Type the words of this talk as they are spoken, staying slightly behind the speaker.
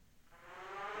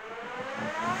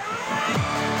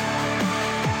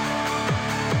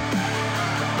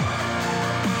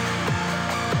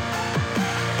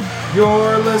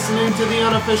You're listening to the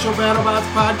Unofficial BattleBots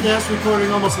podcast, recording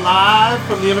almost live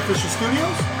from the Unofficial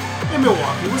Studios in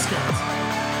Milwaukee, Wisconsin.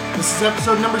 This is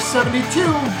episode number 72,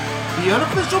 the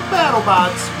Unofficial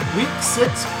BattleBots Week 6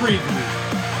 preview.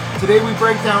 Today we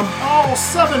break down all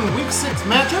 7 Week 6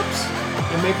 matchups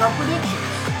and make our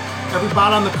predictions. Every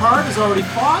bot on the card is already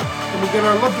fought, and we get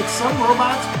our look at some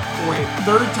robots for a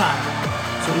third time.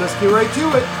 So let's get right to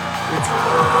it. It's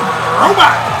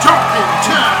Robot Talking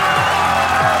Time!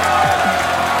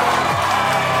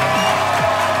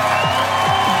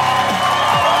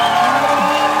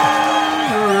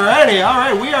 All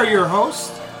right, we are your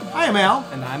hosts. I am Al.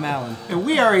 And I'm Alan. And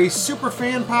we are a super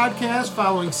fan podcast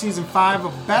following Season 5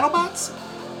 of BattleBots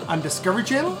on Discovery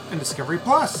Channel and Discovery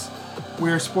Plus.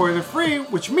 We are spoiler-free,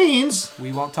 which means...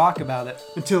 we won't talk about it.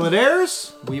 Until it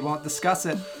airs. We won't discuss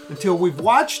it. Until we've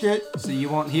watched it. So you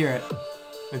won't hear it.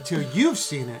 Until you've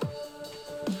seen it.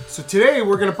 So today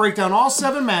we're going to break down all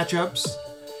 7 matchups.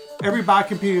 Every bot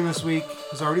competing this week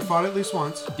has already fought at least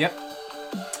once. Yep.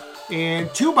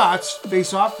 And 2 bots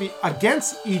face off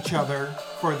against each other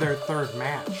for their third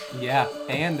match. Yeah,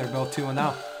 and they're both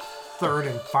 2-0. Third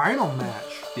and final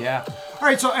match. Yeah. All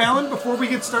right, so Alan, before we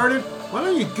get started, why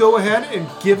don't you go ahead and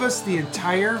give us the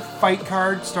entire fight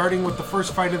card, starting with the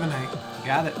first fight of the night.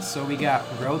 Got it. So we got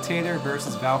Rotator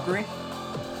versus Valkyrie,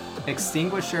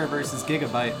 Extinguisher versus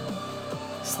Gigabyte,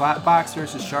 Slapbox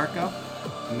versus Sharko,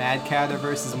 Mad Catter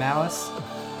versus Malice,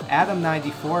 Adam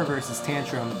 94 versus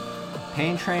Tantrum,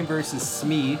 Pain Train versus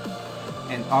Smee,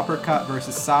 and Uppercut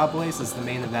versus Sawblaze is the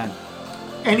main event.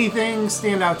 Anything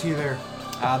stand out to you there?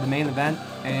 The main event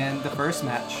and the first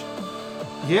match.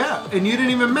 Yeah, and you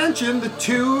didn't even mention the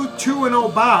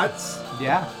 2-0 bots.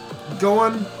 Yeah.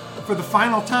 Going for the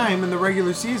final time in the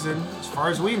regular season, as far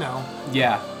as we know.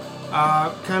 Yeah.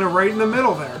 Kind of right in the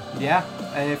middle there. Yeah.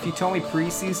 And if you told me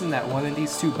preseason that one of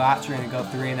these 2 bots were going to go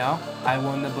 3-0, I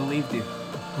wouldn't have believed you.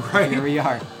 Right. Here we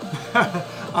are.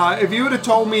 If you would have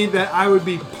told me that I would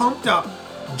be pumped up,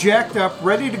 jacked up,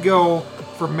 ready to go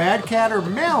for Mad Cat or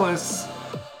Malice,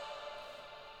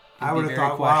 I would have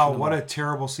thought, wow, what a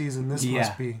terrible season this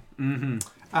must be. Mm-hmm.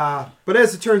 But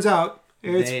as it turns out,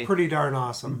 it's pretty darn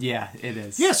awesome. Yeah, it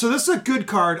is. Yeah, so this is a good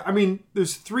card. I mean,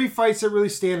 there's 3 fights that really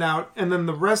stand out, and then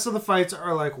the rest of the fights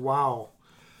are like, wow.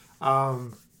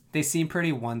 They seem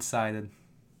pretty one-sided.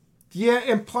 Yeah,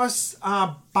 and plus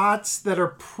bots that are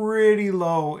pretty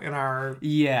low in our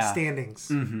standings.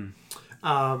 Mm-hmm.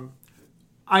 I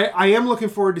am looking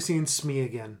forward to seeing Smee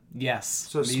again. Yes,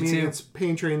 so Smee against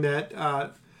Pain Train,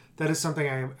 that is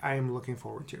something I am looking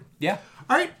forward to. Yeah.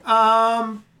 All right.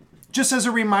 Just as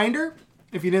a reminder,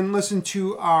 if you didn't listen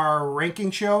to our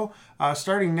ranking show,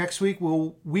 starting next week,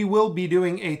 we will be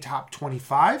doing a top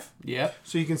 25. Yep.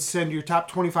 So you can send your top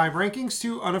 25 rankings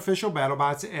to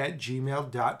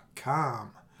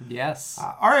unofficialbattlebots@gmail.com. Yes.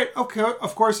 All right. Okay.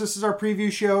 Of course, this is our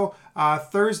preview show.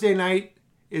 Thursday night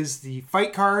is the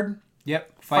fight card.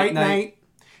 Yep. Fight night.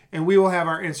 And we will have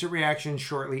our instant reaction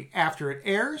shortly after it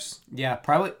airs. Yeah.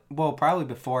 Probably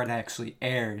before it actually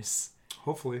airs.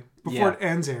 Hopefully. Before it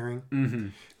ends airing. Mm-hmm.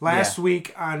 Last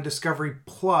week on Discovery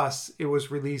Plus, it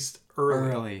was released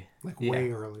early.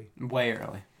 Way early. Way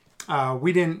early.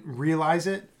 We didn't realize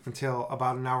it until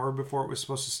about an hour before it was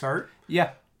supposed to start.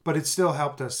 Yeah. But it still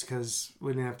helped us because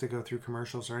we didn't have to go through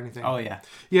commercials or anything. Oh, yeah.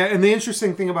 Yeah, and the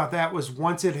interesting thing about that was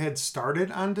once it had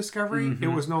started on Discovery, it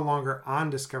was no longer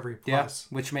on Discovery Plus.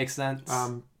 Yeah, which makes sense.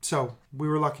 So we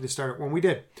were lucky to start it when we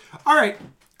did. All right,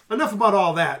 enough about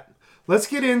all that. Let's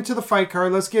get into the fight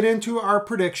card. Let's get into our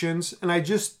predictions. And I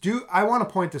want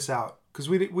to point this out because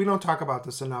we don't talk about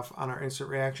this enough on our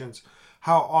instant reactions.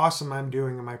 How awesome I'm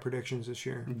doing in my predictions this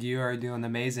year. You are doing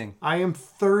amazing. I am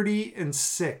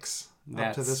 30-6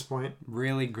 up to this point.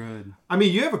 Really good. I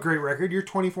mean, you have a great record. You're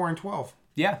 24-12.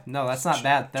 Yeah, no, that's not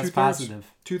bad. That's positive.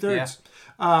 2/3.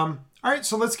 Yeah. All right,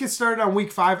 so let's get started on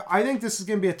week 5. I think this is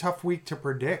going to be a tough week to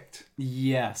predict.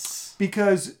 Yes.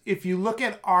 Because if you look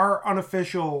at our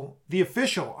the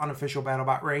official unofficial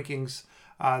BattleBot rankings,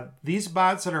 these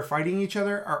bots that are fighting each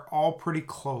other are all pretty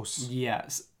close.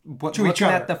 Yes. Looking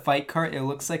at the fight card, it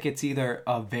looks like it's either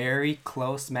a very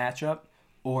close matchup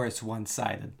or it's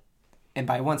one-sided. And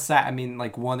by one-sided, I mean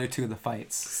like 1 or 2 of the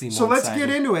fights seem so one-sided. Let's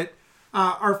get into it.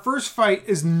 Our first fight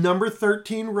is number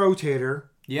 13 Rotator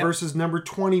versus number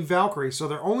 20 Valkyrie. So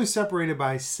they're only separated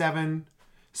by 7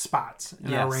 spots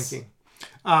in our ranking.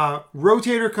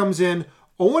 Rotator comes in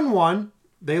 0-1.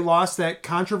 They lost that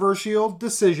controversial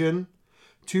decision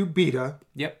to Beta.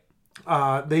 Yep.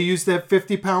 They used that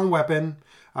 50-pound weapon.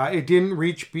 It didn't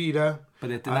reach Beta.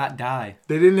 But it did not die.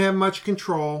 They didn't have much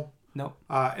control. Nope.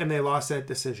 And they lost that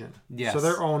decision. Yes. So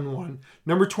they're 0-1.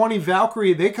 Number 20,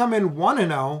 Valkyrie, they come in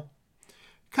 1-0.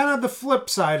 kind of the flip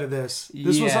side of this.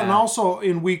 This was also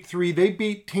in week 3. They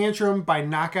beat Tantrum by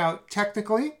knockout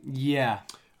technically. Yeah.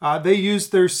 They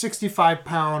used their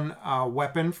 65-pound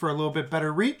weapon for a little bit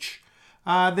better reach.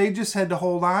 They just had to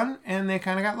hold on, and they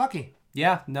kind of got lucky.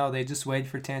 Yeah, no, they just waited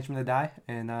for Tantrum to die,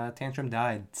 and Tantrum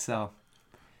died. So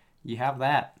you have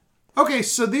that. Okay,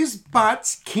 so these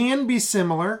bots can be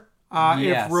similar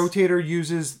if Rotator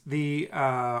uses the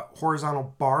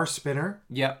horizontal bar spinner.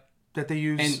 Yep. That they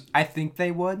use. And I think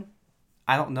they would.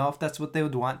 I don't know if that's what they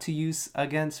would want to use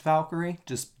against Valkyrie,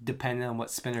 just depending on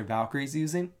what spinner Valkyrie's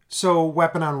using. So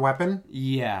weapon on weapon?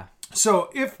 Yeah. So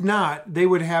if not, they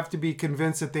would have to be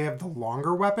convinced that they have the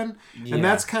longer weapon. Yeah. And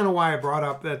that's kind of why I brought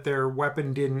up that their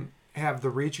weapon didn't have the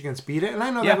reach against Beat It. And I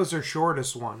know that was their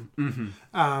shortest one.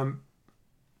 Mm-hmm.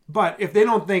 But if they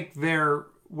don't think their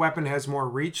weapon has more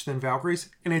reach than Valkyrie's,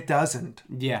 and it doesn't.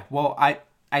 Yeah, well, I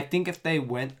think if they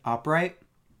went upright,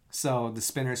 so the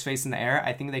spinner's facing the air,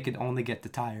 I think they could only get the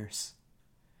tires.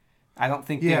 I don't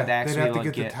think they would actually they'd have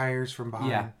to get the tires from behind.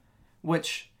 Yeah,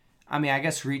 which, I mean, I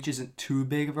guess reach isn't too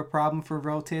big of a problem for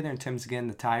Rotator in terms of getting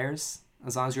the tires.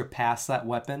 As long as you're past that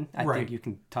weapon, I think you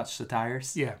can touch the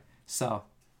tires. Yeah. So,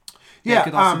 they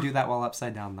could also do that while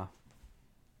upside down, though.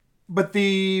 But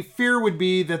the fear would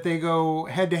be that they go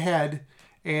head-to-head,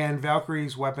 and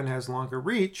Valkyrie's weapon has longer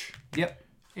reach. Yep.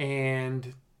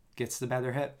 And gets the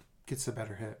better hit.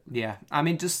 Yeah. I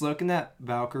mean, just looking at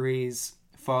Valkyrie's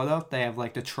photo, they have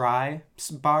like the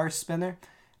tri-bar spinner.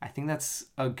 I think that's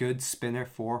a good spinner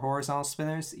for horizontal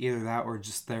spinners. Either that or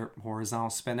just their horizontal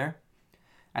spinner.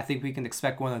 I think we can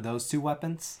expect one of those two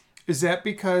weapons. Is that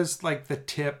because like the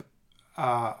tip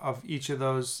of each of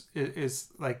those is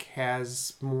like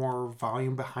has more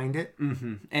volume behind it?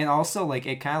 Mm-hmm. And also like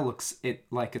it kind of looks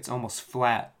like it's almost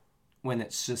flat when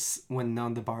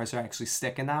none of the bars are actually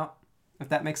sticking out. If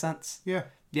that makes sense. Yeah.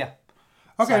 Yeah.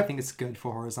 Okay. So I think it's good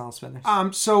for horizontal spinners.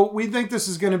 So we think this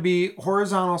is going to be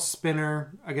horizontal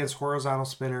spinner against horizontal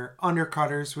spinner.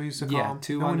 Undercutters, we used to call them. Yeah,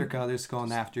 two undercutters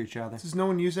going after each other. Does no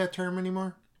one use that term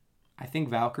anymore? I think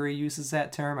Valkyrie uses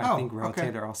that term. I think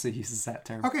Rotator also uses that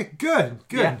term. Okay, good.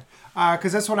 Yeah.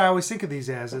 Because that's what I always think of these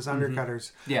as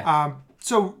undercutters. Mm-hmm. Yeah.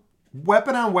 So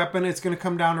weapon on weapon, it's going to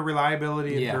come down to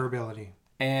reliability and durability.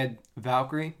 And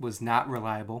Valkyrie was not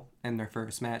reliable in their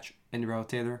first match, and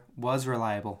Rotator was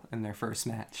reliable in their first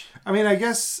match. I mean, I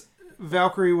guess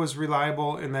Valkyrie was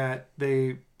reliable in that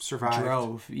they survived.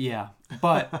 Drove, yeah.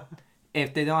 But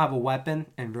if they don't have a weapon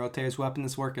and Rotator's weapon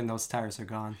is working, those tires are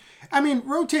gone. I mean,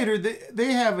 Rotator,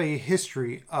 they have a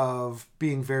history of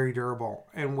being very durable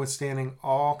and withstanding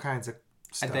all kinds of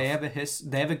stuff. They have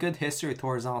a good history with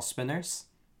horizontal spinners,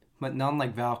 but none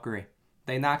like Valkyrie.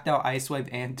 They knocked out Ice Wave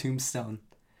and Tombstone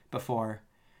before.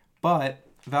 But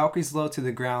Valkyrie's low to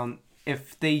the ground.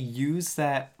 If they use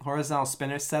that horizontal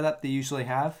spinner setup they usually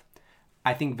have,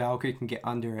 I think Valkyrie can get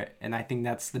under it. And I think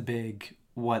that's the big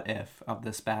what if of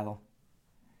this battle.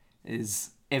 Is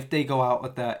if they go out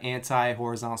with the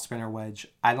anti-horizontal spinner wedge,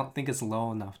 I don't think it's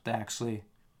low enough to actually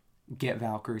get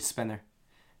Valkyrie's spinner.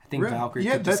 I think Valkyrie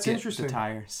could just get the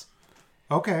tires.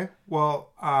 Okay.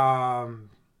 Well, I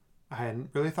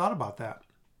hadn't really thought about that.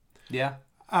 Yeah.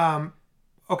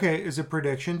 Okay, is it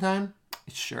prediction time?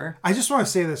 Sure. I just want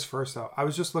to say this first, though. I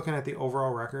was just looking at the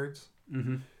overall records.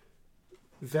 Mm-hmm.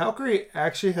 Valkyrie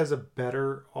actually has a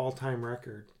better all-time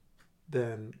record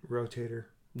than Rotator.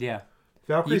 Yeah.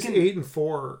 Valkyrie's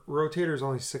 8-4. Rotator's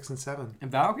only 6-7. And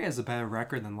Valkyrie has a better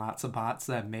record than lots of bots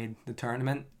that have made the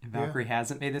tournament. And Valkyrie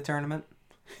hasn't made the tournament.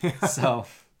 So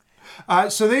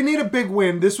they need a big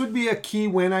win. This would be a key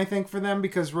win, I think, for them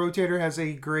because Rotator has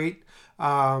a great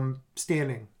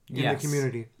standing in the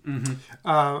community. Mm-hmm.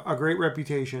 A great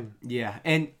reputation. Yeah,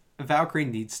 and Valkyrie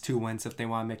needs 2 wins if they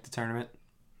want to make the tournament.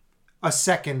 A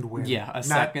second win. Yeah,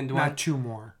 second win. Not 2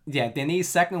 more. Yeah, they need a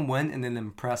second win and then an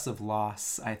impressive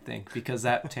loss, I think, because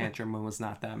that Tantrum win was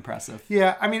not that impressive.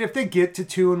 Yeah, I mean, if they get to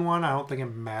 2-1, I don't think it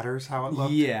matters how it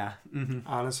looked. Yeah. Mm-hmm.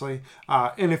 Honestly.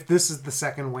 And if this is the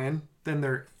second win, then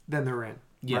they're in.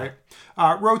 Yeah.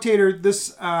 Right? Rotator, this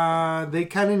they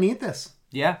kind of need this.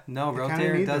 Yeah, no,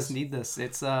 Rotator does need this.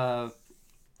 It's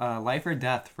life or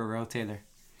death for Rotator.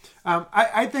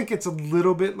 I think it's a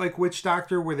little bit like Witch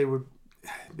Doctor, where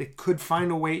they could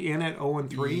find a way in at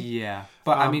 0-3. Yeah,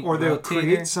 but I mean, or they'll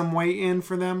create some way in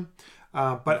for them.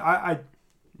 But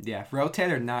yeah,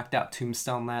 Rotator knocked out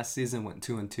Tombstone last season, went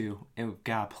 2-2, and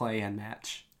got a play-in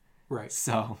match. Right.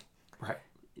 So, right.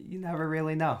 You never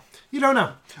really know. You don't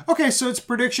know. Okay, so it's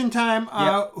prediction time.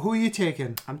 Who are you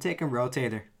taking? I'm taking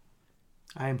Rotator.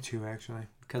 I am too, actually.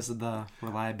 Because of the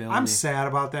reliability. I'm sad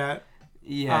about that.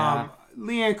 Yeah.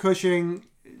 Leanne Cushing,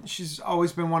 she's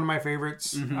always been one of my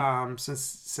favorites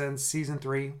since season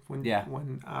 3 when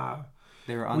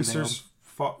they were unveiled.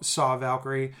 We saw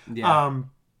Valkyrie. Yeah.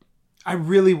 I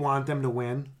really want them to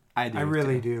win. I do. I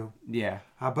really do. Yeah.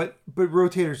 But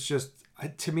Rotator's just,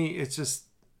 to me, it's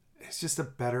just a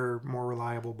better, more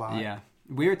reliable bot. Yeah.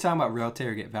 We were talking about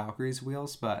Rotator get Valkyrie's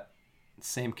wheels, but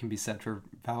same can be said for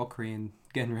Valkyrie and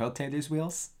getting Rotator's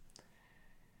wheels.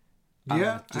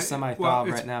 Yeah. Just something I thought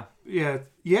right now.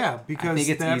 Yeah, because I think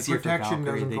it's that easier protection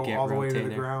for Valkyrie doesn't to go get all the way to the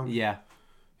Rotator. ground. Yeah.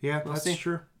 Yeah, We'll that's see.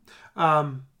 true.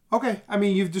 Okay, I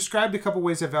mean, you've described a couple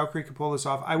ways that Valkyrie could pull this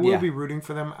off. I will be rooting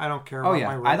for them. I don't care about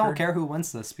my record. I don't care who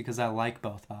wins this because I like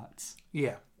both bots.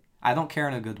 Yeah. I don't care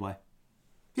in a good way.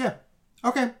 Yeah.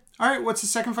 Okay. All right, what's the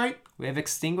second fight? We have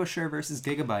Extinguisher versus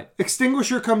Gigabyte.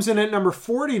 Extinguisher comes in at number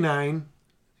 49,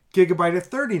 Gigabyte at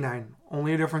 39.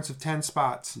 Only a difference of 10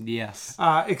 spots. Yes.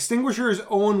 Extinguisher is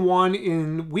 0-1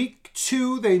 in week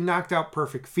 2. They knocked out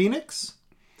Perfect Phoenix.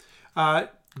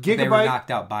 Gigabyte, they were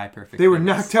knocked out by Perfect They were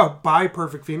Phoenix. knocked out by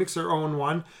Perfect Phoenix. They're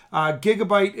 0-1.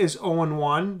 Gigabyte is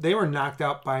 0-1. They were knocked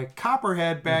out by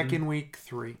Copperhead back in week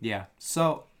 3. Yeah.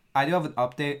 So, I do have an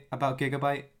update about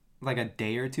Gigabyte. Like a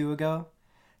day or two ago,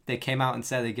 they came out and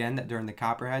said again that during the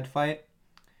Copperhead fight,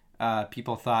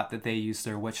 people thought that they used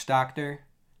their Witch Doctor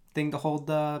thing to hold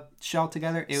the shell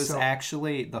together. It was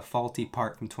actually the faulty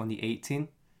part from 2018.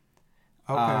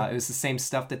 Okay. It was the same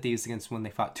stuff that they used against when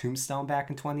they fought Tombstone back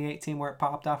in 2018 where it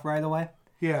popped off right away.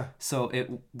 Yeah. So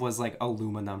it was like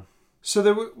aluminum.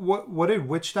 So what did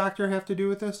Witch Doctor have to do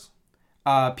with this?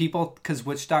 People, because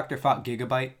Witch Doctor fought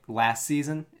Gigabyte last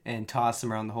season and tossed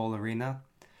him around the whole arena.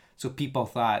 So people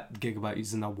thought Gigabyte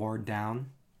using a ward down.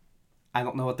 I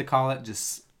don't know what to call it,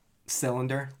 just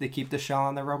cylinder to keep the shell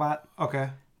on the robot.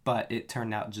 Okay. But it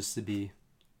turned out just to be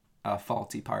a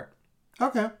faulty part.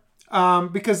 Okay.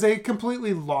 Because they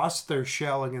completely lost their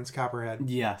shell against Copperhead.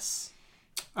 Yes.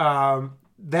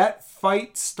 That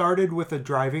fight started with a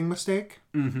driving mistake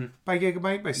by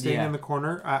Gigabyte by staying in the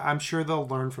corner. I'm sure they'll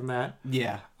learn from that.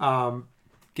 Yeah.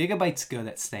 Gigabyte's good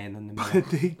at staying in the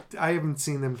middle. I haven't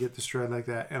seen them get destroyed like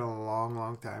that in a long,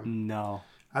 long time. No.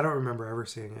 I don't remember ever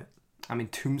seeing it. I mean,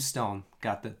 Tombstone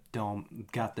got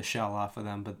the shell off of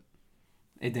them, but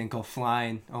it didn't go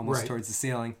flying almost towards the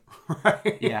ceiling.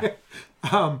 Right. Yeah.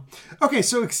 Okay,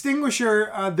 so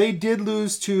Extinguisher, they did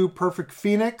lose to Perfect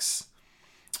Phoenix.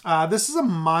 This is a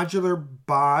modular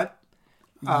bot.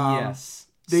 Yes.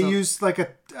 They used like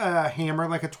a hammer,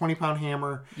 like a 20-pound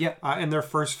hammer in their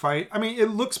first fight. I mean, it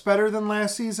looks better than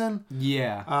last season.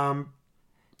 Yeah.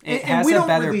 It and has a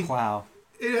better plow.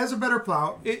 It has a better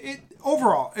plow. It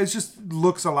overall, it just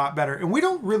looks a lot better. And we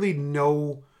don't really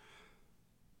know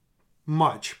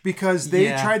much because they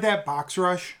tried that box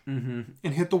rush and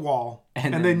hit the wall.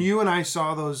 And then you and I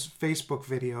saw those Facebook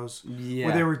videos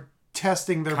where they were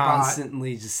testing their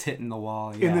constantly just hitting the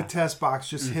wall in the test box,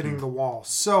 just hitting the wall.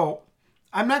 So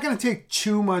I'm not going to take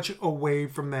too much away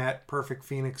from that Perfect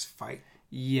Phoenix fight.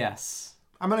 Yes.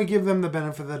 I'm going to give them the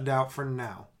benefit of the doubt for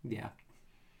now. Yeah.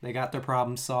 They got their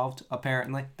problem solved,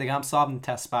 apparently. They got them solved in the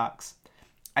test box.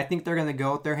 I think they're going to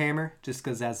go with their hammer just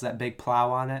because it has that big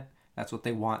plow on it. That's what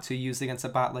they want to use against a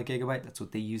bot like Gigabyte. That's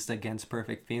what they used against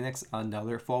Perfect Phoenix,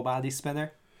 another full body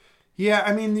spinner. Yeah,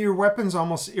 I mean, your weapon's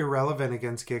almost irrelevant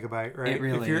against Gigabyte, right? It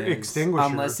really if you're is. Extinguisher.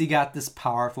 Unless you got this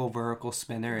powerful vertical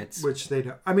spinner, which they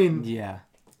don't. I mean, yeah.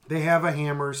 They have a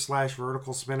hammer /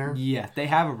 vertical spinner. Yeah, they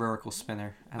have a vertical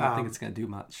spinner. I don't think it's going to do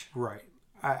much. Right.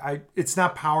 It's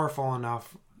not powerful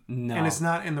enough. No. And it's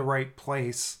not in the right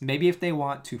place. Maybe if they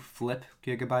want to flip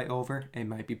Gigabyte over, it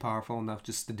might be powerful enough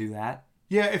just to do that.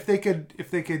 Yeah, if they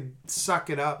could suck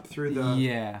it up through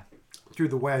the through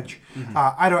the wedge.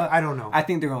 I don't know. I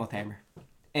think they're going with hammer.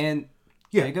 And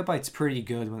Yeah. Gigabyte's pretty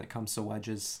good when it comes to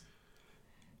wedges.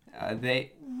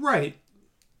 Right.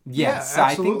 Yeah, so absolutely.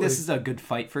 I think this is a good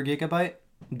fight for Gigabyte,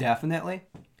 definitely.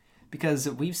 Because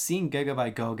we've seen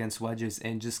Gigabyte go against wedges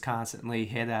and just constantly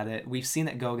hit at it. We've seen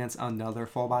it go against another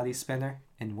full body spinner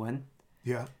and win.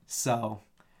 Yeah. So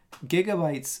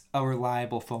Gigabyte's a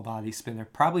reliable full body spinner,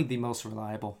 probably the most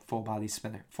reliable full body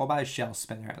spinner, full body shell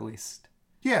spinner at least.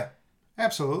 Yeah,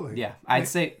 absolutely. Yeah, I'd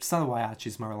say Son of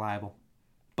Waiachi's more reliable,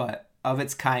 but of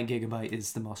its kind, Gigabyte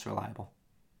is the most reliable.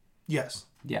 Yes.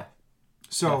 Yeah.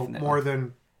 So definitely. more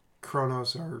than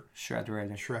Kronos or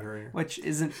Shredderator, which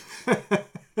isn't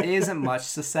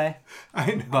much to say.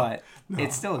 I know, but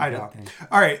it's still a good thing.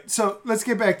 All right, so let's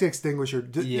get back to Extinguisher.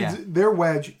 Their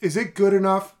wedge, is it good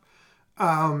enough?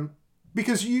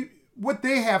 Because what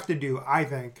they have to do, I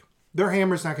think, their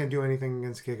hammer's not going to do anything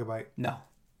against Gigabyte. No.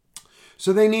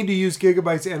 So they need to use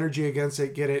Gigabyte's energy against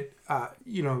it, get it,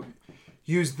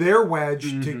 use their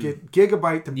wedge to get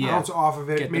Gigabyte to bounce off of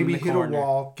it, Get maybe hit corner. a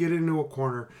wall, get into a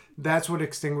corner. That's what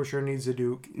Extinguisher needs to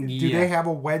do. Do they have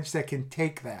a wedge that can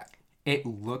take that? It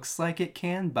looks like it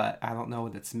can, but I don't know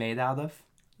what it's made out of.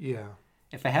 Yeah.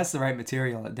 If it has the right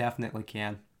material, it definitely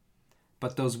can.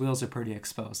 But those wheels are pretty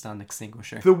exposed on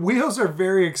Extinguisher. The wheels are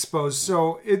very exposed,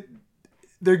 so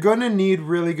they're going to need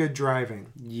really good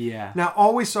driving. Yeah. Now,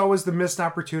 all we saw was the missed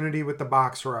opportunity with the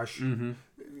box rush. Mm-hmm.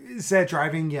 Is that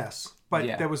driving? Yes. But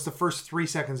that was the first 3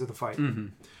 seconds of the fight.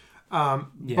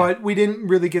 Mm-hmm. But we didn't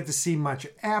really get to see much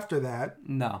after that.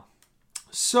 No.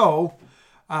 So,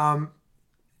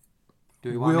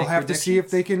 we'll have to see if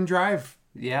they can drive.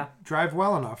 Yeah. Drive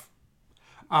well enough.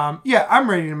 I'm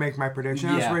ready to make my prediction.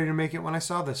 I was Yeah. ready to make it when I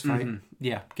saw this fight. Mm-hmm.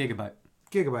 Yeah,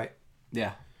 Gigabyte.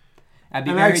 Yeah. I'd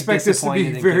be And very I expect this to be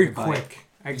disappointed in very Gigabyte. quick.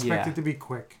 I expect it to be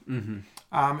quick. Mm-hmm.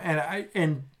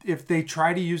 And if they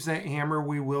try to use that hammer,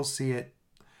 we will see it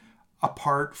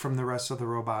apart from the rest of the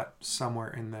robot somewhere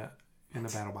in the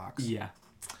battle box. Yeah.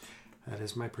 That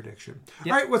is my prediction.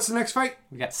 Yep. All right, what's the next fight?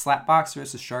 We got Slapbox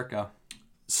versus Sharko.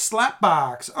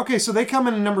 Slapbox. Okay, so they come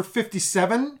in at number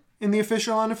 57 in the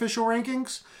official unofficial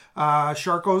rankings.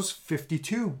 Sharko's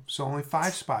 52, so only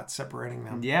 5 spots separating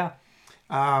them. Yeah.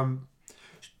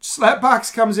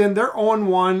 Slapbox comes in. They're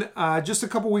 0-1. Just a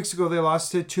couple weeks ago, they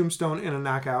lost to Tombstone in a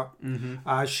knockout. Mm-hmm.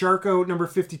 Sharko, number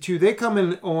 52, they come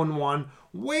in 0-1.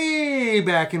 Way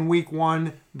back in week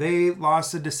 1, they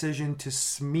lost a decision to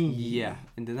Smee. Yeah,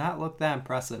 and did not look that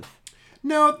impressive.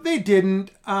 No, they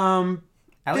didn't.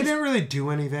 They didn't really do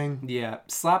anything. Yeah,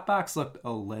 Slapbox looked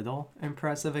a little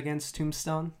impressive against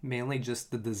Tombstone. Mainly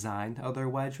just the design of their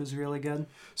wedge was really good.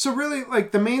 So really,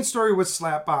 like, the main story with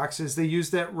Slapbox is they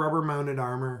used that rubber-mounted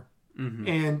armor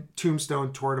and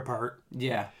Tombstone tore it apart.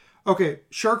 Yeah. Okay,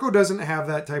 Sharko doesn't have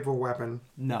that type of weapon.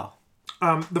 No.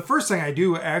 The first thing I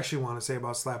do actually want to say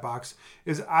about Slapbox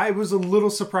is I was a little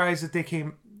surprised that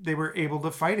they were able to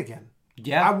fight again.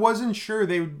 Yeah. I wasn't sure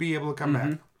they would be able to come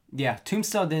back. Yeah,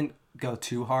 Tombstone didn't go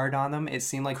too hard on them. It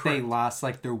seemed like they lost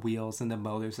like their wheels and the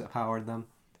motors that powered them.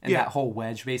 And that whole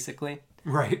wedge, basically.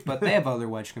 Right. But they have other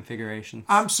wedge configurations.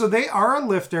 So they are a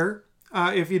lifter.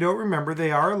 If you don't remember,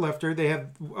 they are a lifter. They have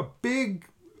a big,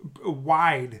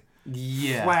 wide,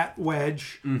 flat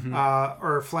wedge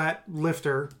or a flat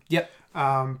lifter. Yep.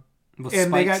 With and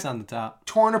spikes they got on the top.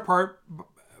 Torn apart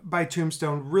by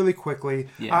Tombstone really quickly.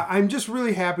 Yeah. I'm just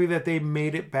really happy that they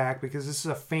made it back because this is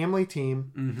a family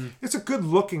team. Mm-hmm. It's a good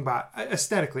looking bot.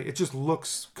 Aesthetically, it just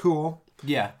looks cool.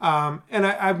 Yeah. And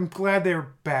I'm glad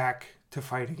they're back to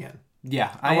fight again.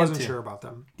 Yeah, I wasn't sure about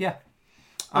them. Yeah.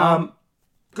 Go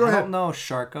ahead. I don't know if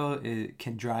Sharko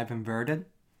can drive inverted.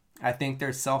 I think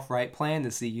their self-right plan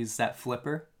is to use that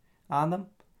flipper on them.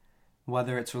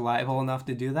 Whether it's reliable enough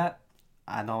to do that,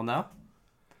 I don't know.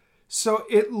 So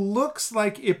it looks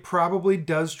like it probably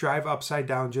does drive upside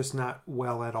down, just not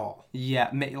well at all. Yeah,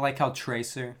 like how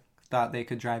Tracer thought they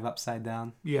could drive upside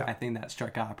down. Yeah. I think that's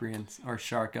Sharkoprian's or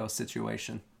Sharko's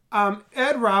situation.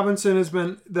 Ed Robinson has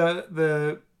been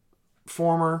the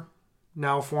former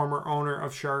owner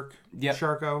of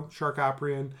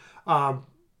Sharkoprian.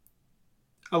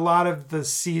 A lot of the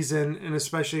season, and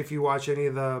especially if you watch any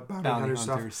of the Bounty Hunter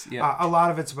stuff, a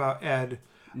lot of it's about Ed.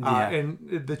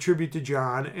 And the tribute to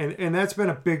John, and that's been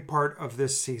a big part of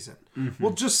this season. Mm-hmm.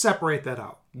 We'll just separate that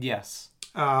out. Yes.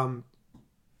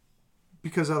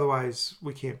 Because otherwise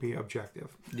we can't be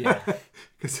objective. Yeah.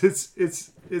 Because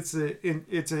it's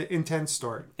an intense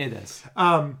story. It is.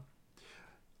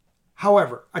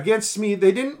 However, against Smee,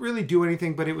 they didn't really do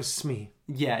anything, but it was Smee.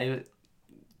 Yeah.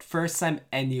 First time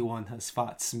anyone has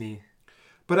fought Smee.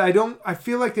 But I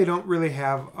feel like they don't really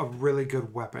have a really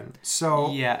good weapon.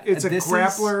 So it's a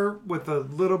grappler with a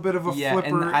little bit of a flipper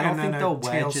and I don't and think then the a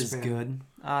wedge tailspin. is good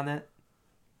on it.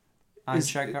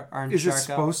 Is it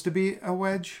supposed to be a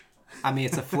wedge? I mean,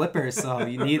 it's a flipper, so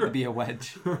you need it to be a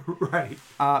wedge. Right.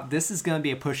 This is going to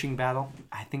be a pushing battle.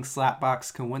 I think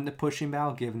Slapbox can win the pushing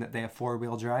battle, given that they have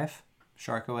 4-wheel drive.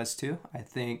 Sharko has 2. I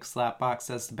think Slapbox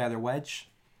has the better wedge.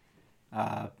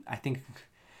 I think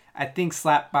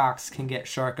Slapbox can get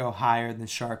Sharko higher than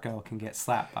Sharko can get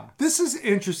Slapbox. This is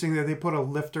interesting that they put a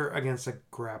lifter against a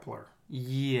grappler.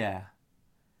 Yeah.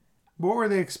 What were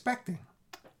they expecting?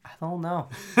 I don't know.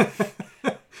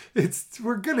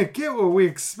 We're gonna get what we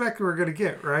expect we're gonna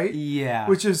get, right? Yeah.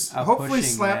 Which is hopefully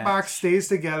Slapbox stays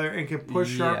together and can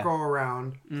push Sharko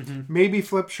around. Mm-hmm. Maybe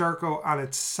flip Sharko on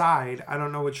its side. I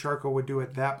don't know what Sharko would do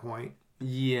at that point.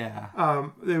 Yeah.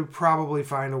 They would probably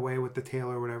find a way with the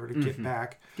tail or whatever to get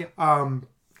back. Yep.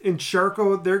 In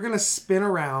Sharko, they're gonna spin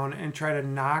around and try to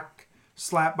knock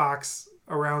Slapbox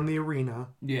around the arena.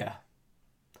 Yeah.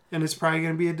 And it's probably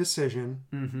gonna be a decision.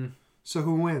 Mm-hmm. So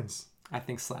who wins? I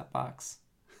think Slapbox.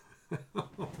 Oh,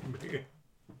 man.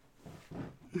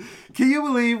 Can you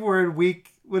believe we're in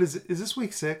week... What is it? Is this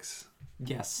week 6?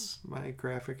 Yes. My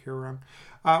graphic here wrong.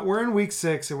 We're in week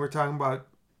 6, and we're talking about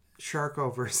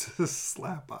Sharko versus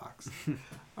Slapbox.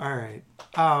 All right.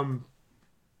 Oh,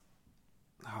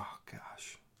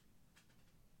 gosh.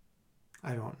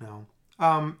 I don't know.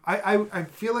 I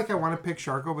feel like I want to pick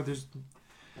Sharko, but there's...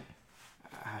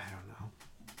 I don't know.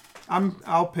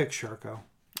 I'll pick Sharko.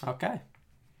 Okay.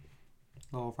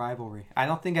 Little rivalry. I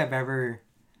don't think I've ever...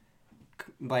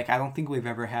 I don't think we've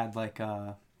ever had,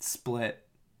 a split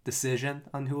decision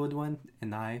on who would win,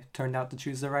 and I turned out to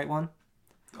choose the right one.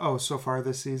 Oh, so far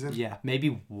this season? Yeah,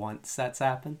 maybe once that's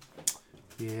happened.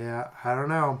 Yeah, I don't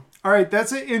know. All right,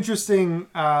 that's an interesting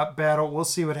battle. We'll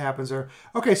see what happens there.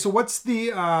 Okay, so what's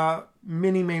the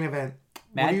mini-main event?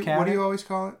 What do you always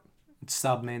call it?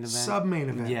 Sub-main event. Sub-main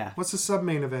event. Yeah. What's the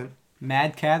sub-main event?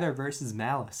 Mad Cather versus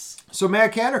Malice. So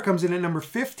Mad Cather comes in at number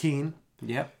 15.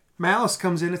 Yep. Malice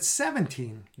comes in at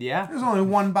 17. Yeah. There's only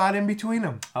one bot in between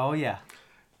them. Oh, yeah.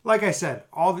 Like I said,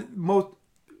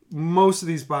 most of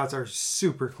these bots are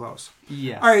super close.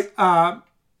 Yes. All right,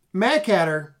 Mad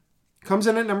Cather comes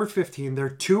in at number 15. They're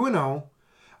 2-0.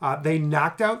 They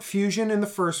knocked out Fusion in the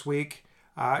first week.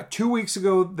 2 weeks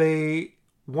ago, they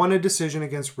won a decision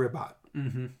against Ribot.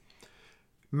 Mm-hmm.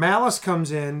 Malice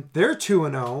comes in. They're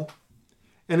 2-0.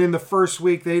 And in the first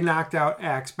week, they knocked out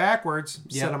Axe backwards,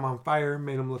 set him on fire,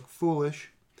 made him look foolish.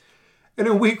 And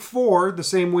in week 4, the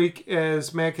same week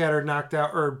as Mad Cather knocked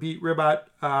out or beat Ribot,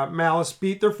 Malice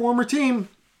beat their former team,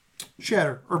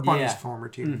 Shatter, or Bunny's former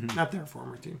team, not their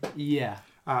former team. Yeah.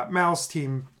 Malice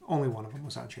team, only one of them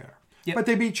was on Shatter. Yep. But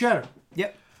they beat Shatter.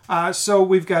 Yep. So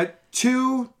we've got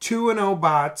 2-0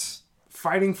 bots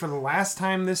fighting for the last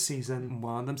time this season.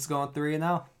 One of them's going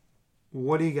 3-0.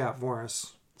 What do you got for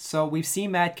us? So we've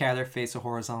seen Mad Cather face a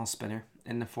horizontal spinner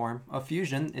in the form of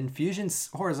Fusion, and Fusion's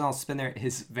horizontal spinner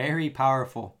is very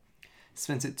powerful.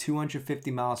 Spins at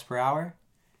 250 miles per hour.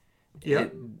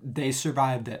 Yep. They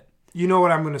survived it. You know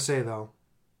what I'm going to say, though?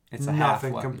 It's a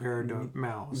nothing half compared to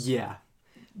Malice. Yeah.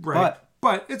 Right.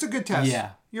 But it's a good test.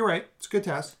 Yeah. You're right. It's a good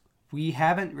test. We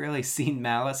haven't really seen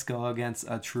Malice go against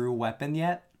a true weapon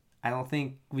yet. I don't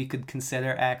think we could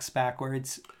consider Axe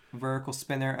backwards vertical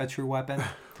spinner a true weapon.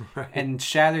 Right. And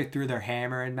Shatter threw their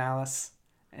hammer in Malice,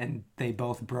 and they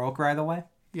both broke right away.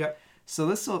 Yep.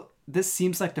 So this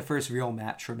seems like the first real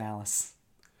match for Malice.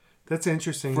 That's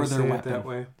interesting for to their say weapon. it that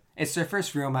way. It's their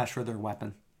first real match for their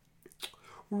weapon.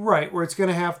 Right, where it's going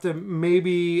to have to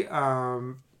maybe,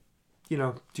 do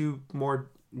more.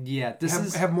 Yeah,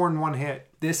 have more than one hit.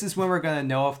 This is when we're going to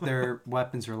know if their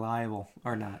weapon's reliable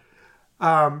or not.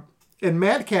 And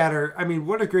Mad Cather, I mean,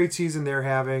 what a great season they're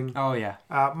having. Oh, yeah.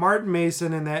 Martin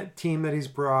Mason and that team that he's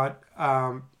brought,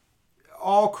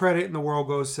 all credit in the world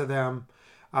goes to them.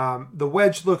 The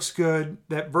wedge looks good.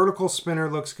 That vertical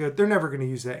spinner looks good. They're never going to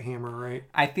use that hammer, right?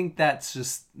 I think that's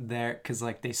just there because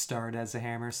they started as a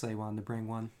hammer, so they wanted to bring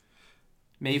one.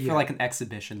 Maybe for an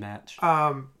exhibition match.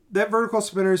 That vertical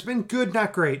spinner has been good,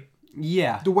 not great.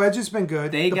 Yeah. The wedge has been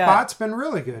good. The bot's been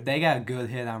really good. They got a good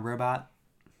hit on Ribot.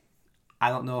 I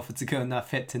don't know if it's a good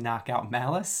enough hit to knock out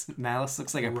Malice. Malice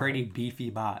looks like a pretty beefy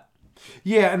bot.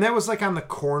 Yeah, and that was on the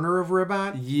corner of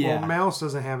Ribot. Yeah. Well, Malice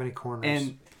doesn't have any corners.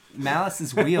 And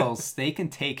Malice's wheels, they can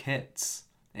take hits.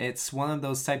 It's one of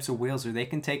those types of wheels where they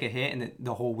can take a hit and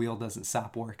the whole wheel doesn't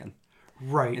stop working.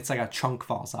 Right. It's like a chunk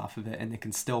falls off of it and it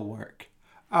can still work.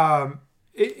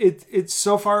 It's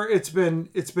so far it's been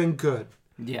good.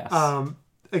 Yes.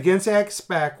 Against Axe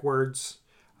backwards,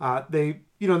 they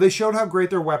showed how great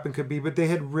their weapon could be, but they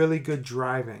had really good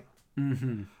driving.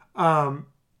 Mm-hmm.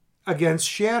 Against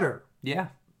Shatter,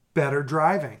 better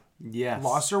driving. Yes.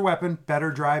 Lost their weapon,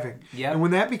 better driving. Yep. And when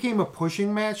that became a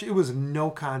pushing match, it was no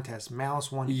contest.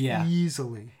 Malice won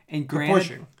easily. And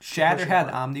granted, Shatter had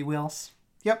Omni wheels.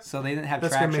 Yep. So they didn't have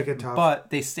That's traction. Gonna make it tough.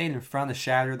 But they stayed in front of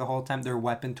Shatter the whole time. Their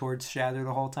weapon towards Shatter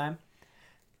the whole time.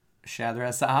 Shatter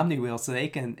has the Omni wheel, so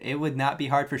it would not be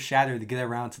hard for Shatter to get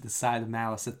around to the side of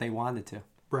Malice if they wanted to.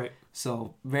 Right.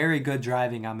 So very good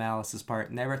driving on Malice's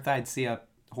part. Never thought I'd see a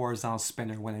horizontal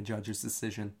spinner win a judge's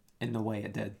decision in the way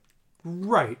it did.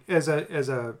 Right. As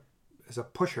a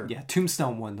pusher. Yeah,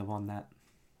 Tombstone wouldn't have won that.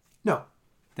 No.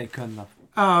 They couldn't have.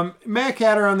 Mad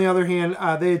Cather, on the other hand,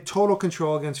 they had total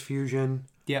control against Fusion.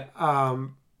 Yep.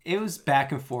 It was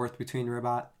back and forth between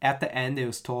Ribot. At the end, it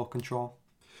was total control.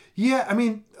 Yeah, I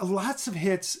mean, lots of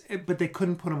hits, but they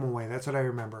couldn't put them away. That's what I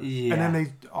remember. Yeah. And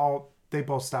then they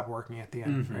both stopped working at the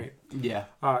end, right? Yeah.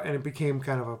 And it became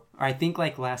kind of a... I think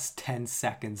last 10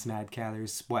 seconds, Mad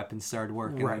Cather's weapon started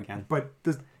working again. But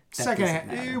second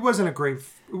half, it wasn't a great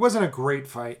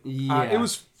fight. Yeah. It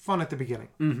was fun at the beginning.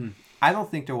 Mm-hmm. I don't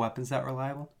think their weapon's that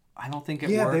reliable. I don't think it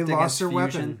worked they lost against their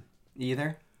Fusion weapon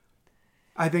either.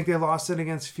 I think they lost it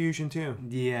against Fusion too.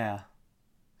 Yeah.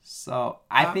 So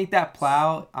I think that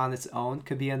Plow on its own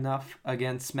could be enough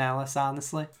against Malice,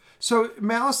 honestly. So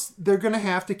Malice, they're going to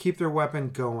have to keep their weapon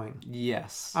going.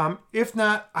 Yes. If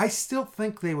not, I still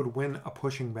think they would win a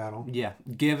pushing battle. Yeah,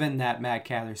 given that Mad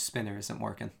Catter's spinner isn't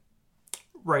working.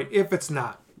 Right, if it's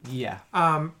not. Yeah.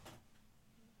 Mad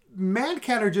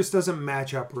Catter just doesn't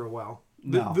match up real well.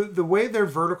 No. The way their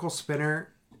vertical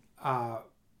spinner,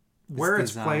 where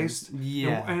it's placed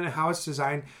and how it's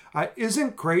designed,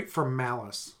 isn't great for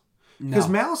Malice. Because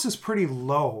Malice is pretty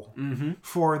low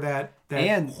for that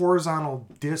horizontal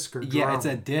disc or drum. Yeah, it's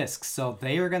a disc, so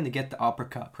they are going to get the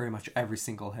uppercut pretty much every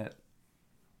single hit.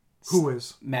 Who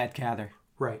is? Mad Catter.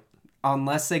 Right.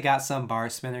 Unless they got some bar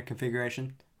spinner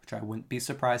configuration, which I wouldn't be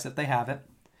surprised if they have it.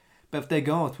 But if they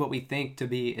go with what we think to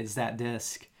be is that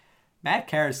disc, Mad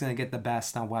Catter is going to get the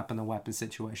best on weapon-to-weapon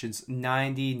situations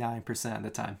 99% of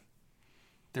the time.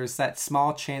 There's that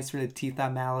small chance where the teeth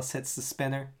on Malice hits the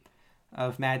spinner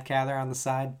of Mad Catter on the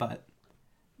side, but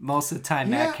most of the time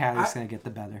Mad Catter's going to get the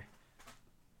better.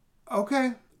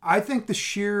 Okay. I think the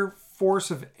sheer force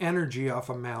of energy off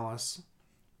of Malice,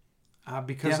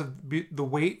 because of the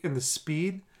weight and the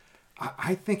speed,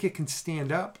 I think it can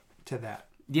stand up to that.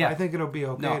 Yeah. I think it'll be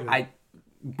okay. No,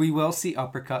 we will see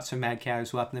uppercuts from Mad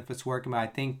Catter's weapon if it's working, but I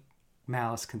think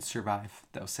Malice can survive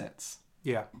those hits.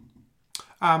 Yeah.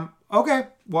 Okay.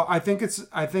 Well, I think it's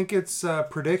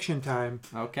prediction time.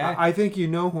 Okay. I think you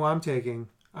know who I'm taking.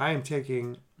 I am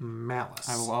taking Malice.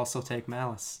 I will also take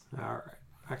Malice. All right.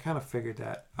 I kind of figured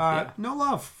that. No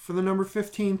love for the number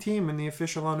 15 team in the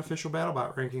official unofficial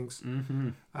BattleBot rankings. Mm-hmm.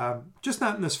 Just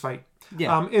not in this fight.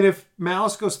 Yeah. And if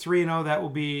Malice goes 3-0, that will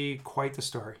be quite the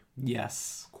story.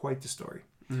 Yes. Quite the story.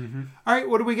 Mm-hmm. All right.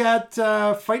 What do we got?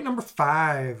 Fight number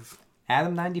 5.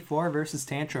 Adam 94 versus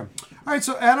Tantrum. All right,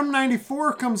 so Adam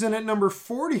 94 comes in at number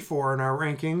 44 in our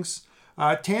rankings.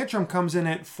 Tantrum comes in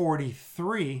at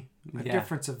 43, a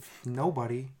difference of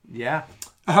nobody. Yeah.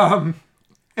 Adam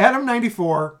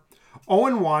 94,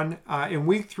 0-1. In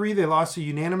week 3, they lost a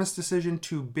unanimous decision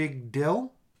to Big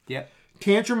Dill. Yep.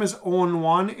 Tantrum is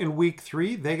 0-1 in week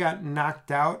 3. They got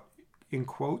knocked out, in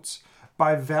quotes,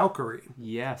 by Valkyrie.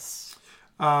 Yes.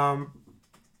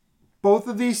 Both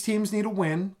of these teams need a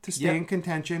win to stay in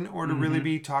contention or to really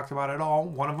be talked about at all.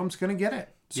 One of them's going to get it.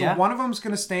 So one of them's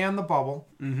going to stay on the bubble,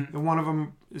 and one of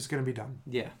them is going to be done.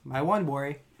 Yeah. My one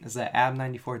worry is that Adam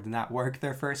 94 did not work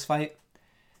their first fight.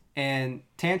 And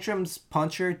Tantrum's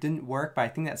puncher didn't work, but I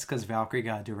think that's because Valkyrie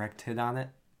got a direct hit on it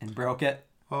and broke it.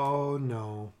 Oh,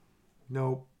 no.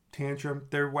 Nope. Tantrum,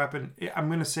 their weapon, I'm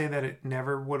going to say that it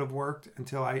never would have worked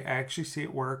until I actually see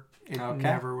it work. It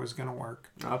never was going to work.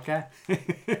 Okay.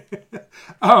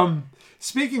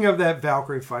 Speaking of that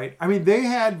Valkyrie fight, I mean, they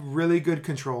had really good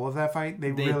control of that fight.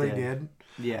 They really did.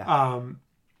 Yeah.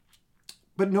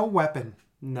 But no weapon.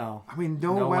 No. I mean,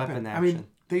 no weapon. I mean,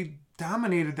 they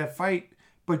dominated that fight,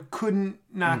 but couldn't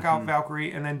knock out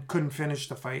Valkyrie and then couldn't finish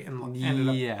the fight and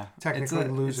ended up technically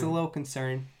losing. It's a little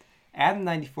concerning. Adam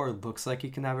 94 looks like he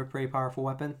can have a pretty powerful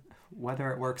weapon.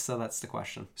 Whether it works, though, that's the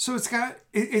question. So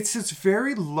it's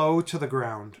very low to the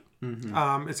ground.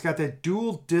 It's got that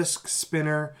dual disc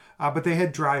spinner, but they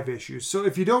had drive issues. So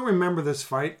if you don't remember this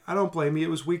fight, I don't blame you. It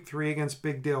was week 3 against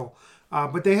Big Dill.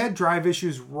 But they had drive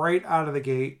issues right out of the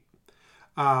gate.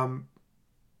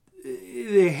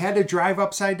 They had to drive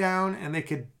upside down, and they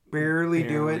could barely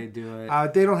do it.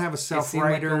 They don't have a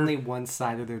self-rider. It seemed like only one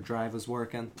side of their drive was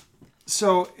working.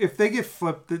 So if they get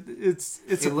flipped, it's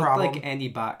a problem. It looked like any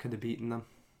bot could have beaten them.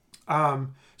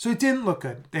 So it didn't look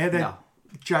good. They had that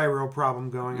gyro problem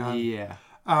going on. Yeah.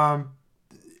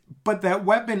 But that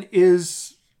weapon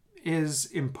is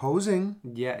imposing.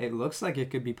 Yeah, it looks like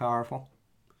it could be powerful.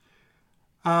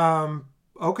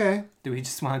 Okay. Do we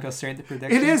just want to go straight to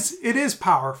prediction? It is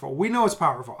powerful. We know it's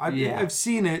powerful. I've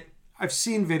seen it. I've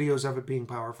seen videos of it being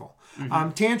powerful.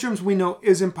 Tantrums we know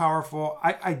isn't powerful.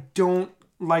 I don't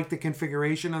like the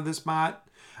configuration of this bot.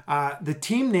 The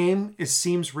team name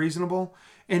seems reasonable,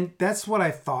 and that's what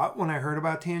I thought when I heard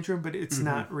about Tantrum, but it's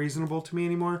not reasonable to me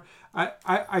anymore.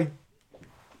 I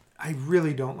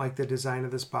really don't like the design of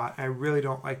this bot. I really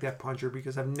don't like that puncher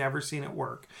because I've never seen it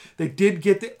work. They did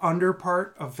get the under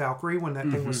part of Valkyrie when that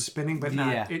thing was spinning, but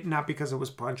not because it was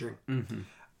punching.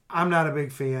 I'm not a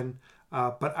big fan,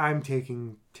 but I'm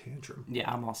taking Tantrum.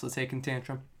 Yeah, I'm also taking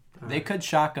Tantrum. They could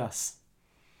shock us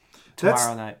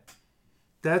tomorrow night.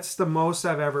 That's the most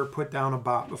I've ever put down a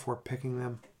bot before picking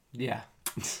them. Yeah.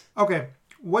 Okay.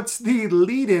 What's the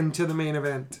lead-in to the main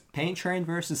event? Pain Train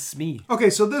versus Smee. Okay,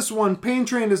 so this one, Pain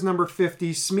Train is number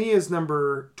 50. Smee is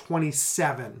number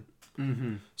 27.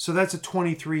 Mm-hmm. So that's a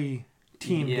 23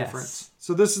 team Yes. difference.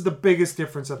 So this is the biggest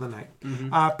difference of the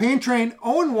night. Pain Train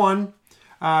 0-1.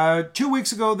 2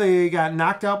 weeks ago, they got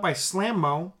knocked out by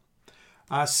Slammo.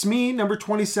 Smee, number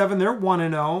 27, they're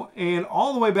 1-0. And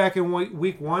all the way back in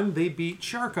week 1, they beat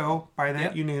Sharko by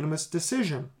that unanimous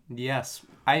decision. Yes.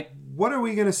 What are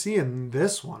we going to see in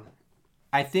this one?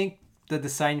 I think the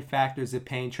deciding factor is if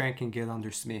Pain Train can get under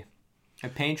Smee.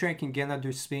 If Pain Train can get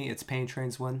under Smee, it's Pain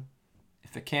Train's win.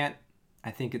 If it can't,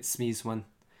 I think it's Smee's win.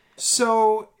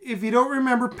 So, if you don't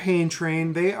remember Pain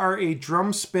Train, they are a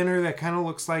drum spinner that kind of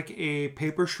looks like a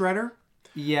paper shredder.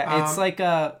 Yeah, it's like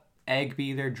a egg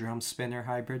beater drum spinner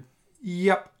hybrid.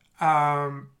 Yep.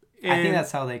 I think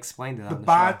that's how they explained it on the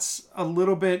bot's a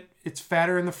little bit, it's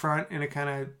fatter in the front and it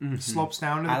kind of slopes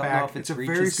down to the I don't back. know if It's a its reach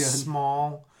very is good.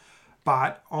 small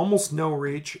bot, almost no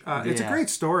reach. It's a great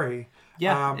story.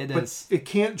 Yeah, it but is. it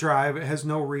can't drive. It has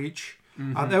no reach.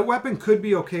 That weapon could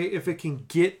be okay if it can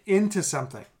get into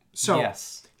something. So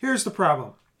Yes. here's the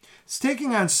problem. It's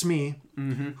taking on Smee,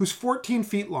 who's 14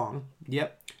 feet long.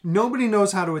 Yep. Nobody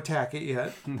knows how to attack it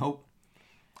yet. Nope.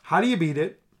 How do you beat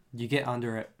it? You get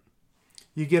under it.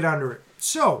 You get under it.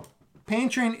 So, Pain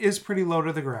Train is pretty low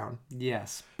to the ground.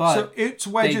 Yes. But So its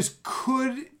wedges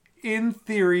could, in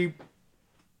theory,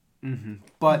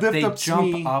 But lift they up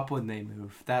jump Smee. up when they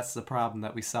move. That's the problem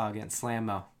that we saw against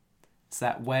Slammo. It's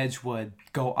that wedge would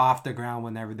go off the ground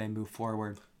whenever they move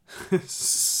forward.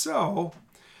 So,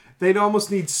 they'd almost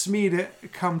need Smee to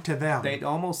come to them. They'd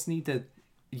almost need to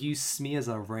use Smee as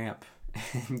a ramp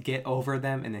and get over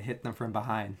them and then hit them from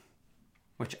behind,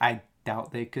 which I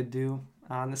doubt they could do,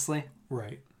 honestly.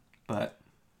 Right. But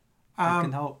we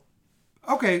can hope.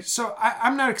 Okay, so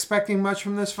I'm not expecting much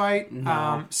from this fight.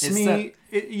 No, it's Smee,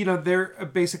 they're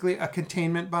basically a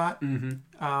containment bot.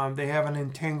 They have an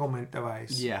entanglement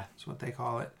device. Yeah. That's what they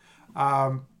call it.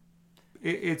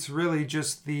 It's really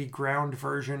just the ground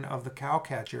version of the cow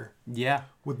catcher Yeah.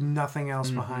 with nothing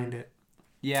else behind it.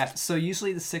 Yeah, so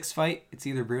usually the 6th fight, it's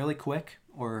either really quick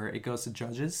or it goes to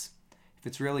judges. If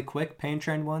it's really quick, Pain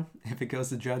Train won. If it goes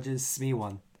to judges, Smee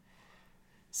won.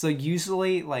 So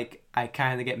usually, I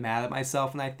kind of get mad at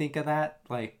myself when I think of that.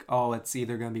 It's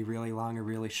either going to be really long or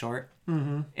really short.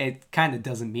 It kind of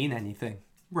doesn't mean anything.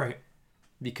 Right.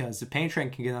 Because if Pain Train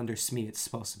can get under Smee, it's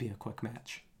supposed to be a quick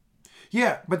match.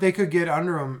 Yeah, but they could get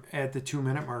under him at the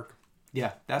 2-minute mark.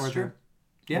 Yeah, that's true.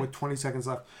 Yeah. With 20 seconds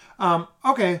left.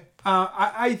 Okay.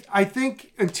 I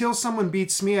think until someone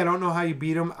beats Smee, I don't know how you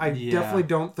beat him. I definitely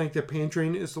don't think that Pain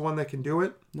Train is the one that can do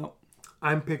it. Nope.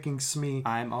 I'm picking Smee.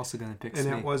 I'm also going to pick And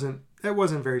Smee. it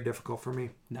wasn't very difficult for me.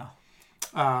 No.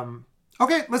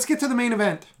 Okay, let's get to the main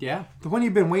event. Yeah. The one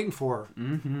you've been waiting for.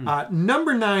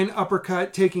 Number 9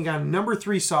 Uppercut taking on number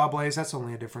 3 Sawblaze. That's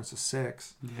only a difference of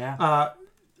 6. Yeah.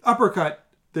 Uppercut,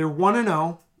 they're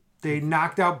 1-0. They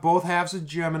knocked out both halves of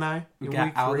Gemini in got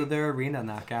week 3. out of their arena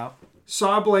knockout.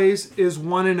 Sawblaze is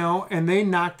 1-0, and they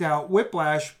knocked out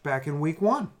Whiplash back in week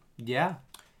 1. Yeah.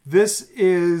 This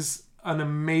is an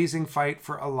amazing fight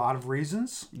for a lot of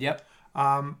reasons, Yep.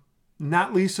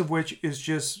 not least of which is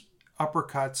just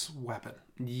Uppercut's weapon.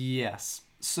 Yes.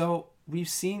 So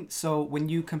when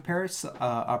you compare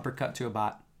Uppercut to a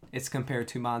bot, it's compared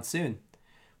to Monsoon.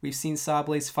 We've seen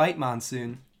Sawblaze fight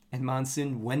Monsoon, and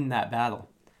Monsoon win that battle.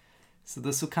 So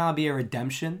this will kind of be a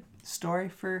redemption story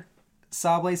for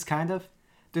Sawblaze, kind of.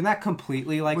 They're not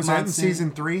completely like Was Monsoon. that in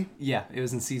season 3? Yeah, it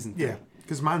was in season 3. Yeah,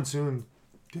 because Monsoon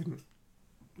didn't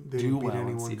beat well in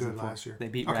anyone season good 4. last year. They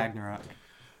beat Okay. Ragnarok.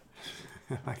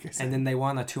 Like I said. And then they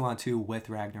won a 2-on-2 with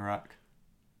Ragnarok.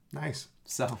 Nice.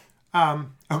 So,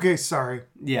 Okay, sorry.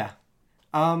 yeah.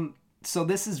 So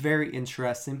this is very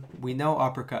interesting. We know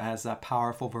Uppercut has that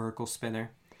powerful vertical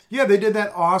spinner. Yeah, they did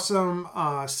that awesome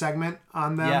segment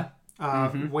on them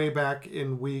Yeah. way back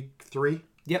in week 3.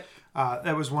 Yep.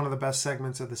 That was one of the best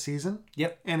segments of the season.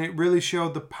 Yep. And it really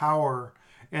showed the power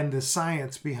and the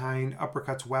science behind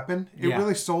Uppercut's weapon. It Yeah.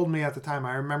 really sold me at the time.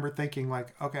 I remember thinking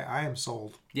okay, I am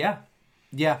sold. Yeah.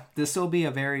 Yeah. This will be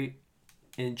a very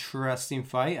interesting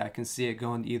fight. I can see it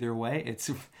going either way.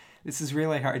 This is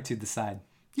really hard to decide.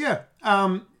 Yeah.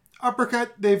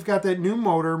 Uppercut, they've got that new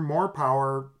motor, more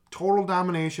power, total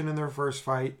domination in their first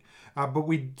fight. But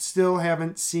we still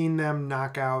haven't seen them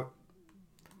knock out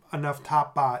enough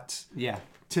top bots Yeah.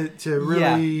 to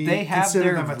really they have consider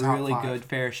their them a top really 5. good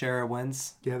fair share of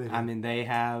wins. Yeah, they do. I mean, they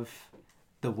have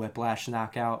the Whiplash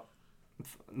knockout,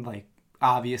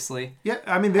 obviously. Yeah,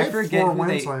 I mean, they I had forget 4 who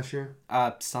wins they- last year.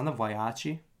 Son of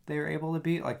Waiachi, they were able to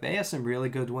beat. Like, they have some really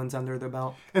good ones under their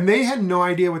belt. And they had no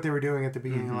idea what they were doing at the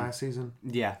beginning of last season.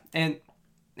 Yeah, and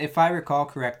if I recall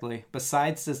correctly,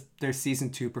 besides their Season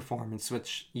 2 performance,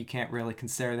 which you can't really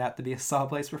consider that to be a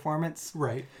Sawblaze performance,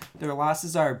 right? Their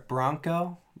losses are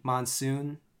Bronco,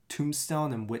 Monsoon,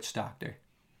 Tombstone, and Witch Doctor.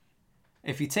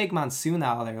 If you take Monsoon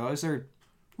out of there, those are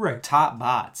top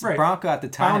bots. Right. Bronco at the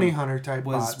time bounty hunter type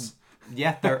bots.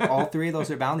 Yeah, they're all three of those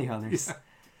are bounty hunters. Yeah.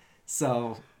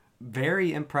 So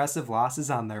very impressive losses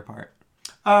on their part.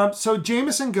 So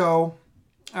Jameson Go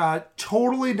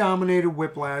totally dominated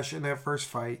Whiplash in that first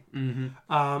fight.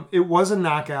 It was a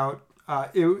knockout.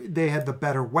 They had the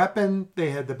better weapon.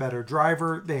 They had the better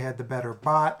driver. They had the better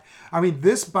bot. I mean,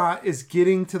 this bot is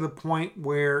getting to the point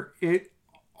where it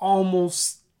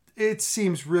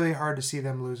seems really hard to see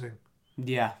them losing.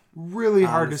 Yeah. Really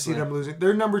hard to see them losing.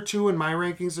 They're number 2 in my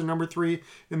rankings. They're number 3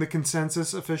 in the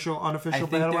consensus unofficial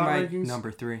BattleBot rankings.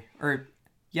 Number 3.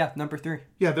 Number 3.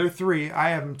 Yeah, they're 3. I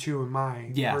have them 2 in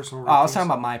my personal rankings. I was talking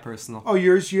about my personal. Oh,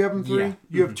 yours? You have them 3? Yeah.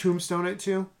 You have Tombstone at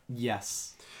 2?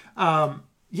 Yes.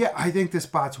 Yeah, I think this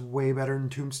bot's way better than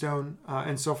Tombstone.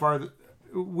 And so far,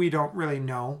 we don't really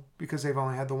know because they've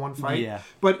only had the one fight. Yeah.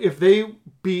 But if they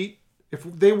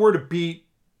were to beat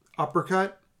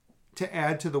Uppercut to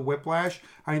add to the Whiplash,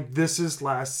 I mean, this is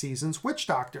last season's Witch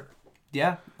Doctor.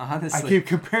 Yeah, honestly. I keep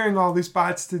comparing all these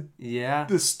bots to the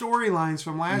storylines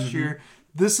from last year.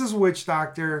 This is Witch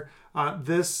Doctor.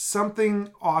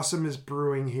 Something awesome is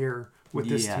brewing here with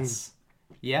this team.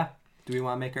 Yeah. Do we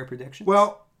want to make our predictions?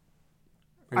 Well,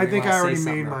 I think I already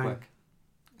made mine. Quick?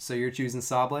 So you're choosing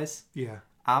Sawblaze? Yeah.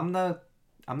 I'm gonna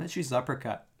choose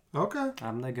Uppercut. Okay.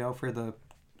 I'm gonna go for the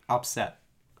upset.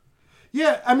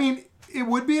 Yeah, I mean, it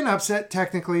would be an upset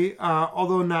technically,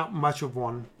 although not much of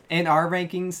one. In our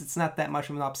rankings, it's not that much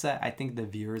of an upset. I think the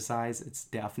viewer's eyes, it's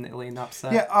definitely an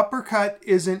upset. Yeah, Uppercut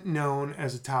isn't known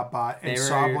as a top bot, and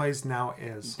Sawblaze now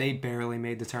is. They barely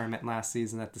made the tournament last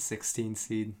season at the 16th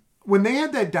seed. When they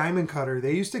had that Diamond Cutter,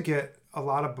 they used to get a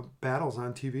lot of battles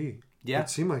on TV. Yeah. It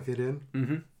seemed like they did.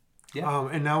 Mm-hmm. Yeah.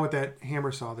 And now with that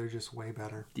Hammer Saw, they're just way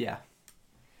better. Yeah.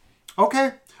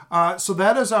 Okay. So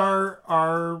that is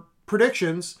our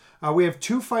predictions. We have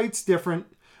 2 fights different.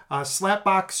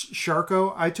 Slapbox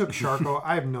Sharko. I took Sharko.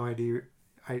 I have no idea.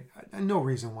 No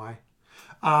reason why.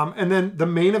 And then the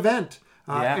main event.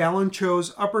 Alan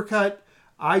chose Uppercut.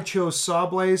 I chose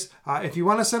Sawblaze. If you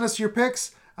want to send us your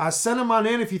picks, send them on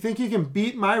in. If you think you can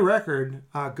beat my record,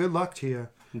 good luck to you.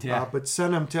 Yeah. But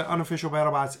send them to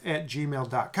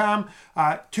unofficialbattlebots@gmail.com.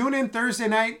 Tune in Thursday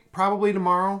night, probably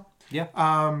tomorrow.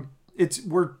 Yeah.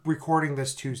 We're recording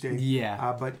this Tuesday.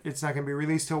 Yeah. But it's not going to be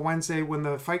released till Wednesday when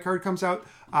the fight card comes out.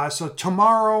 So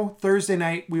tomorrow, Thursday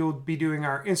night, we will be doing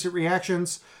our instant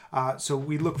reactions. So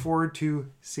we look forward to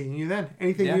seeing you then.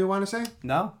 Anything you want to say?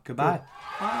 No. Goodbye.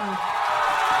 Cool. Bye.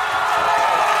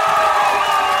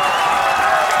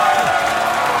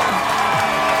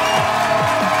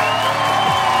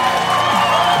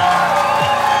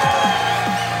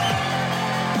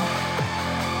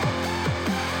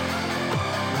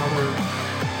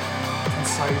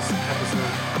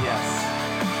 Episode. Yes.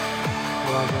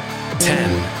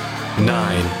 10,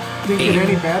 9, Didn't 8, get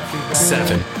any bad feedback.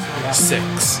 7, Yeah.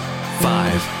 6,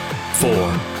 5,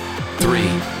 4,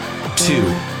 3, 2,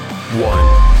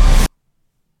 1.